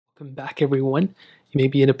Welcome back, everyone. You may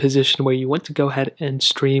be in a position where you want to go ahead and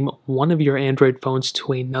stream one of your Android phones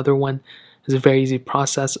to another one. It's a very easy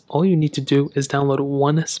process. All you need to do is download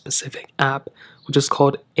one specific app, which is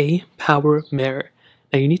called Alpaca. Now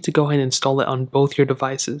you need to go ahead and install it on both your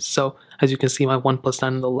devices. So as you can see, my OnePlus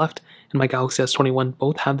 9 on the left and my Galaxy S21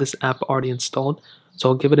 both have this app already installed. So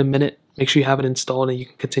I'll give it a minute, make sure you have it installed and you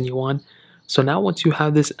can continue on. So now once you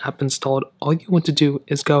have this app installed, all you want to do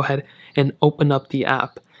is go ahead and open up the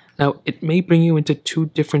app. Now, it may bring you into two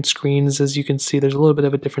different screens. As you can see, there's a little bit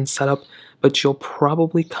of a different setup, but you'll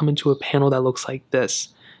probably come into a panel that looks like this.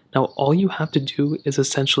 Now, all you have to do is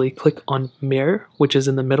essentially click on Mirror, which is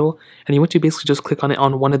in the middle, and you want to basically just click on it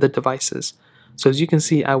on one of the devices. So as you can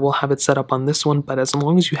see, I will have it set up on this one, but as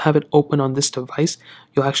long as you have it open on this device,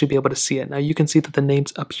 you'll actually be able to see it. Now, you can see that the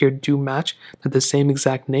names up here do match. They're the same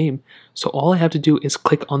exact name. So all I have to do is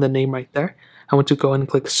click on the name right there. I want to go ahead and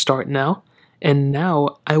click Start Now. And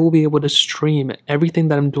now I will be able to stream everything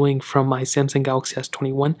that I'm doing from my Samsung Galaxy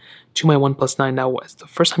S21 to my OnePlus 9. Now, the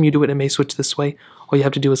first time you do it, it may switch this way. All you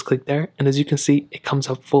have to do is click there, and as you can see, it comes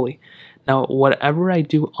up fully. Now, whatever I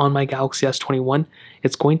do on my Galaxy S21,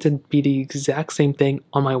 it's going to be the exact same thing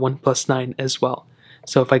on my OnePlus 9 as well.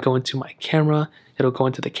 So if I go into my camera, it'll go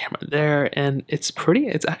into the camera there, and it's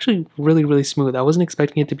actually really smooth. I wasn't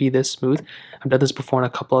expecting it to be this smooth. I've done this before on a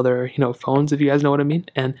couple other, phones, if you guys know what I mean,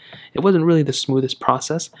 and it wasn't really the smoothest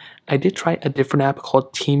process. I did try a different app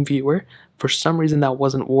called TeamViewer. For some reason that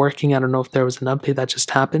wasn't working. I don't know if there was an update that just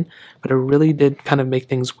happened, but it really did kind of make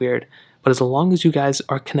things weird. But as long as you guys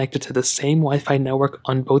are connected to the same Wi-Fi network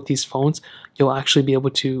on both these phones, you'll actually be able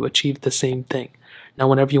to achieve the same thing. Now,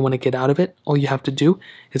 whenever you want to get out of it, all you have to do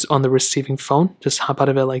is on the receiving phone, just hop out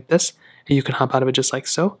of it like this, and you can hop out of it just like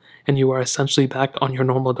so, and you are essentially back on your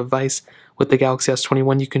normal device. With the Galaxy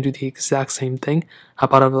S21, you can do the exact same thing,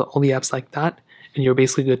 hop out of all the apps like that, and you're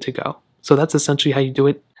basically good to go. So that's essentially how you do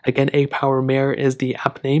it. Again, Alpaca is the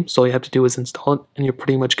app name, so all you have to do is install it, and you're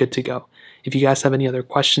pretty much good to go. If you guys have any other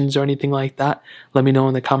questions or anything like that, let me know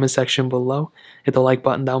in the comment section below. Hit the like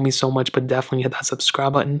button, that would mean so much, but definitely hit that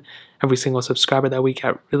subscribe button. Every single subscriber that we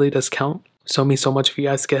get really does count. So it means so much if you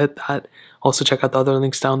guys can hit that. Also check out the other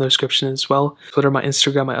links down in the description as well. Twitter, my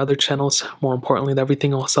Instagram, my other channels. More importantly,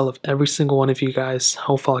 everything else, I love every single one of you guys.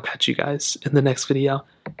 Hopefully I'll catch you guys in the next video.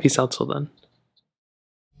 Peace out till then.